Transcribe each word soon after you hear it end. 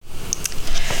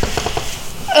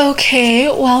Okay,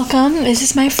 welcome. This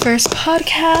is my first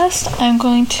podcast. I'm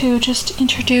going to just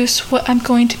introduce what I'm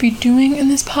going to be doing in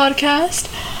this podcast.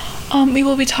 We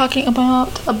will be talking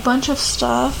about a bunch of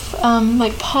stuff,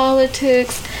 like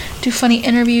politics, do funny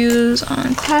interviews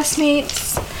on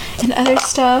classmates, and other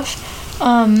stuff.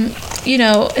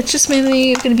 It's just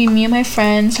mainly going to be me and my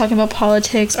friends talking about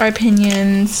politics, our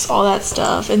opinions, all that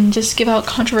stuff, and just give out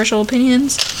controversial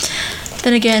opinions.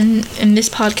 Then again, in this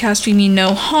podcast, we mean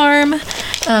no harm.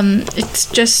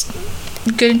 It's just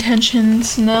good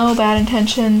intentions, no bad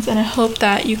intentions, and I hope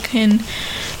that you can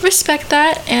respect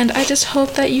that, and I just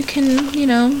hope that you can,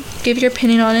 give your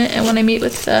opinion on it, and when I meet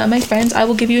with my friends, I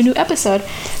will give you a new episode.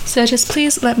 So just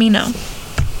please let me know.